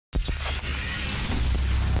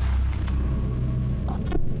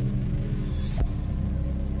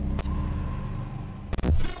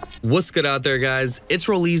What's good out there, guys? It's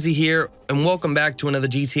Roll Easy here, and welcome back to another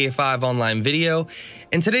GTA 5 online video.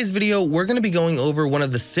 In today's video, we're going to be going over one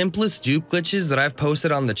of the simplest dupe glitches that I've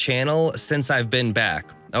posted on the channel since I've been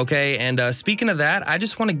back. Okay, and speaking of that, I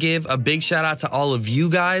just want to give a big shout out to all of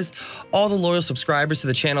you guys, all the loyal subscribers to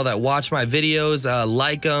the channel that watch my videos,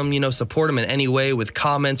 like them, support them in any way with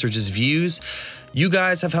comments or just views. You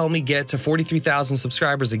guys have helped me get to 43,000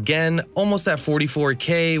 subscribers again, almost at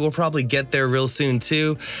 44K. We'll probably get there real soon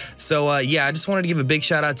too. So yeah, I just wanted to give a big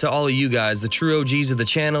shout out to all of you guys, the true OGs of the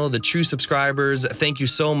channel, the true subscribers. Thank you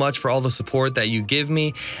so much for all the support that you give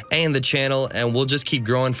me and the channel, and we'll just keep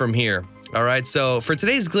growing from here. All right, so for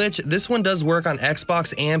today's glitch, this one does work on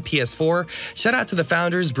Xbox and PS4. Shout out to the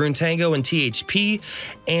founders, Broontango and THP.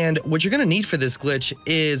 And what you're gonna need for this glitch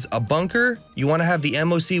is a bunker. You wanna have the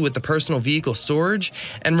MOC with the personal vehicle storage.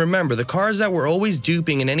 And remember, the cars that we're always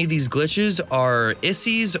duping in any of these glitches are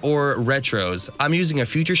ISIs or retros. I'm using a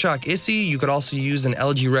Future Shock ISI. You could also use an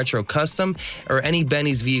LG Retro Custom, or any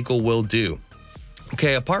Benny's vehicle will do.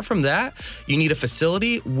 Okay, apart from that, you need a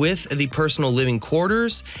facility with the personal living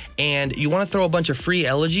quarters, and you want to throw a bunch of free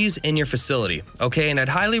elegies in your facility. Okay, and I'd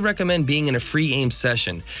highly recommend being in a free aim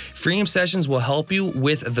session. Free aim sessions will help you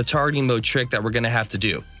with the targeting mode trick that we're going to have to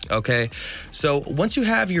do. Okay, so once you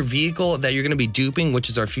have your vehicle that you're going to be duping, which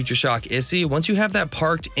is our Future Shock ISI, once you have that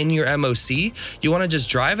parked in your MOC, you want to just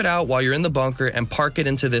drive it out while you're in the bunker and park it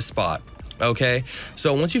into this spot. Okay,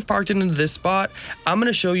 so once you've parked it into this spot, I'm going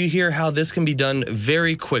to show you here how this can be done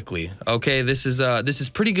very quickly. Okay, this is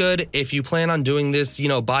pretty good if you plan on doing this,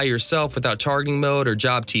 by yourself without targeting mode or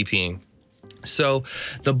job TPing. So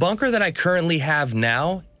the bunker that I currently have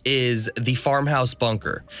now is the farmhouse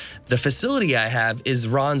bunker. The facility I have is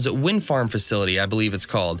Ron's wind farm facility, I believe it's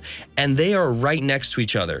called, and they are right next to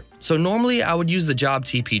each other. So normally I would use the job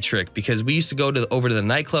TP trick because we used to go over to the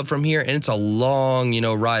nightclub from here, and it's a long,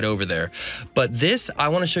 ride over there. But this, I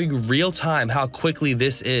want to show you real time how quickly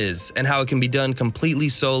this is and how it can be done completely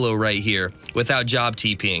solo right here without job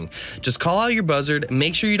TPing. Just call out your buzzard.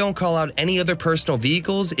 Make sure you don't call out any other personal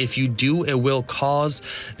vehicles. If you do, it will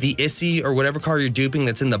cause the ISI or whatever car you're duping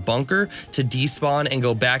that's in the bunker to despawn and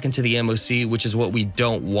go back into the MOC, which is what we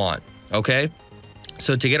don't want. Okay?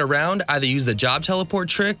 So to get around, either use the job teleport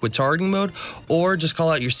trick with targeting mode, or just call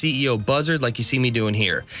out your CEO buzzard like you see me doing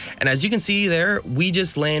here. And as you can see there, we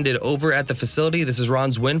just landed over at the facility. This is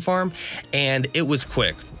Ron's wind farm, and it was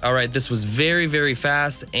quick. All right, this was very, very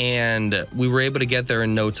fast, and we were able to get there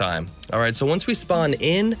in no time. All right, so once we spawn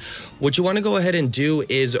in, what you want to go ahead and do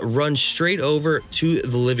is run straight over to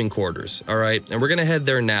the living quarters. All right, and we're gonna head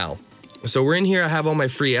there now. So we're in here, I have all my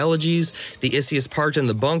free elegies, the ISI is parked in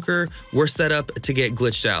the bunker, we're set up to get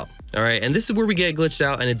glitched out. All right, and this is where we get glitched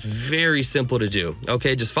out, and it's very simple to do.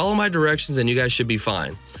 Okay, just follow my directions and you guys should be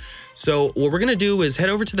fine. So what we're gonna do is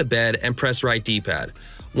head over to the bed and press right D-pad.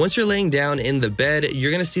 Once you're laying down in the bed,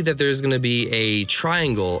 you're gonna see that there's gonna be a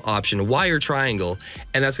triangle option, wire triangle,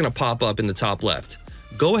 and that's gonna pop up in the top left.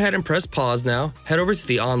 Go ahead and press pause now, head over to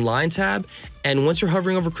the online tab, and once you're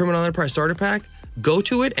hovering over Criminal Enterprise Starter Pack, go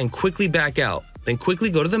to it and quickly back out. Then quickly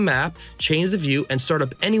go to the map, change the view, and start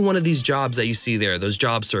up any one of these jobs that you see there, those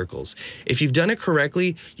job circles. If you've done it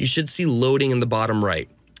correctly, you should see loading in the bottom right.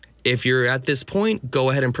 If you're at this point, go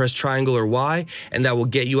ahead and press triangle or Y, and that will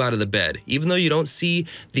get you out of the bed. Even though you don't see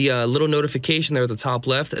the little notification there at the top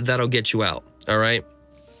left, that'll get you out, all right?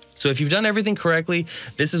 So if you've done everything correctly,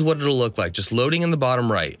 this is what it'll look like, just loading in the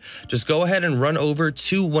bottom right. Just go ahead and run over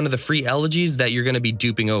to one of the free elegies that you're gonna be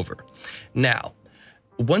duping over. Now,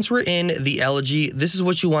 once we're in the elegy, this is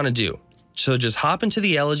what you want to do. So just hop into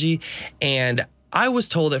the elegy, and I was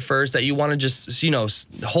told at first that you want to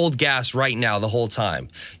just, hold gas right now the whole time.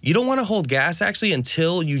 You don't want to hold gas actually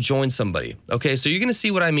until you join somebody. Okay, so you're going to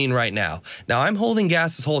see what I mean right now. Now I'm holding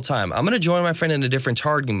gas this whole time. I'm going to join my friend in a different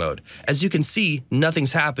targeting mode. As you can see,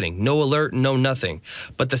 nothing's happening. No alert, no nothing.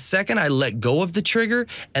 But the second I let go of the trigger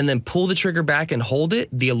and then pull the trigger back and hold it,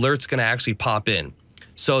 the alert's going to actually pop in.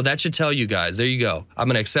 So that should tell you guys, there you go. I'm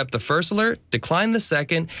gonna accept the first alert, decline the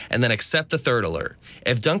second, and then accept the third alert.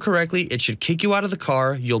 If done correctly, it should kick you out of the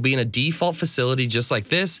car. You'll be in a default facility just like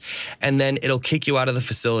this, and then it'll kick you out of the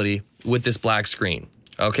facility with this black screen.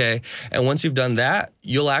 Okay, and once you've done that,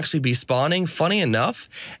 you'll actually be spawning, funny enough,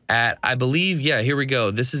 at, I believe, yeah, here we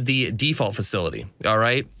go. This is the default facility, all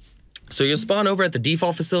right? So you'll spawn over at the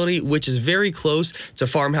default facility, which is very close to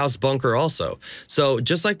Farmhouse Bunker also. So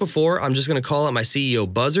just like before, I'm just gonna call out my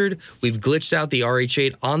CEO Buzzard. We've glitched out the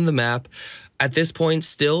RH8 on the map. At this point,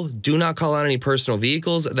 still, do not call out any personal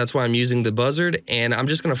vehicles. That's why I'm using the buzzard, and I'm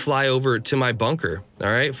just gonna fly over to my bunker,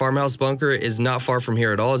 all right? Farmhouse Bunker is not far from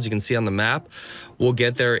here at all, as you can see on the map. We'll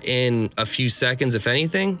get there in a few seconds, if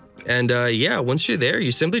anything, And yeah, once you're there,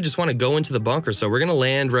 you simply just want to go into the bunker. So we're going to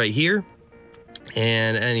land right here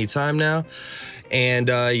and anytime now. And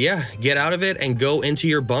yeah, get out of it and go into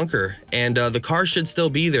your bunker. And the car should still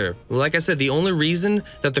be there. Like I said, the only reason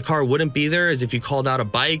that the car wouldn't be there is if you called out a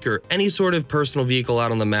bike or any sort of personal vehicle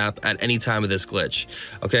out on the map at any time of this glitch.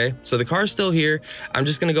 Okay, so the car's still here. I'm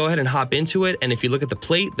just gonna go ahead and hop into it. And if you look at the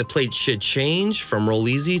plate should change from Roll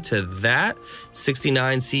Easy to that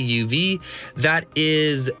 69 CUV. That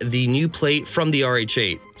is the new plate from the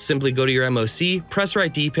RH8. Simply go to your MOC, press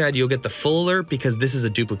right D-pad, you'll get the full alert because this is a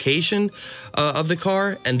duplication of the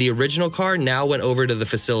car, and the original car now went over to the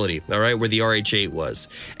facility, all right, where the RH8 was.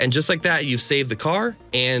 And just like that, you've saved the car,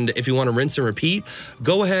 and if you want to rinse and repeat,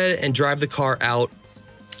 go ahead and drive the car out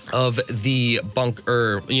of the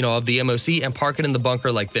bunker, you know, of the MOC and park it in the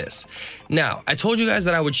bunker like this. Now, I told you guys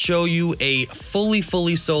that I would show you a fully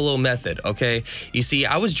solo method, okay? You see,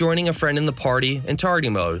 I was joining a friend in the party in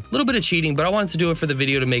targeting mode. A little bit of cheating, but I wanted to do it for the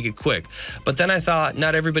video to make it quick. But then I thought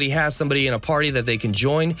not everybody has somebody in a party that they can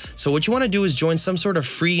join. So what you want to do is join some sort of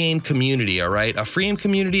free aim community, all right? A free aim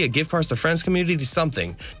community, a gift cards to friends community,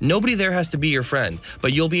 something. Nobody there has to be your friend,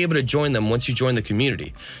 but you'll be able to join them once you join the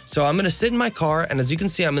community. So I'm going to sit in my car, and as you can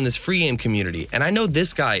see, I'm in this free aim community, and I know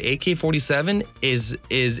this guy AK-47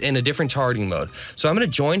 is in a different targeting mode, so I'm going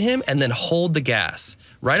to join him and then hold the gas.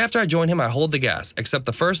 Right after I join him, I hold the gas, accept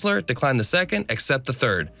the first alert, decline the second, accept the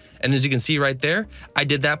third. And as you can see right there, I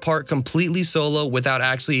did that part completely solo without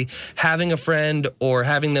actually having a friend or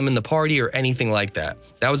having them in the party or anything like that.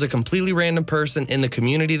 That was a completely random person in the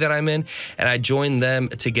community that I'm in, and I joined them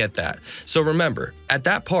to get that. So remember, at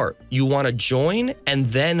that part, you want to join and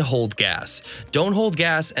then hold gas. Don't hold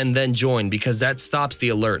gas and then join, because that stops the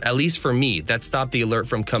alert. At least for me, that stopped the alert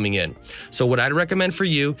from coming in. So what I'd recommend for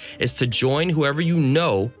you is to join whoever you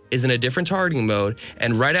know is in a different targeting mode,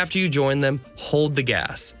 and right after you join them, hold the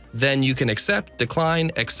gas. Then you can accept,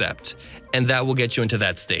 decline, accept, and that will get you into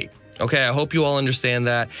that state. Okay, I hope you all understand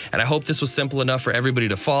that, and I hope this was simple enough for everybody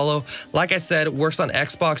to follow. Like I said, it works on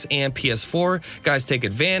Xbox and PS4. Guys, take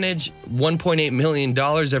advantage. $1.8 million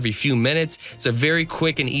every few minutes. It's a very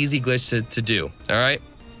quick and easy glitch to do, all right?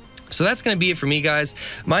 So that's going to be it for me,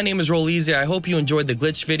 guys. My name is Roll Easy. I hope you enjoyed the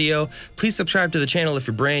glitch video. Please subscribe to the channel if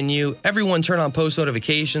you're brand new. Everyone turn on post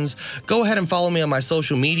notifications. Go ahead and follow me on my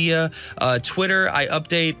social media. Twitter, I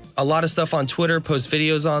update a lot of stuff on Twitter, post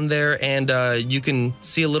videos on there, and you can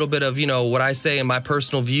see a little bit of, you know, what I say and my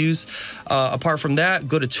personal views. Apart from that,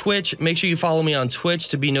 go to Twitch. Make sure you follow me on Twitch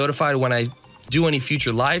to be notified when I do any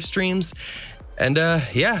future live streams. And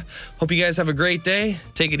yeah, hope you guys have a great day.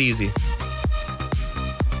 Take it easy.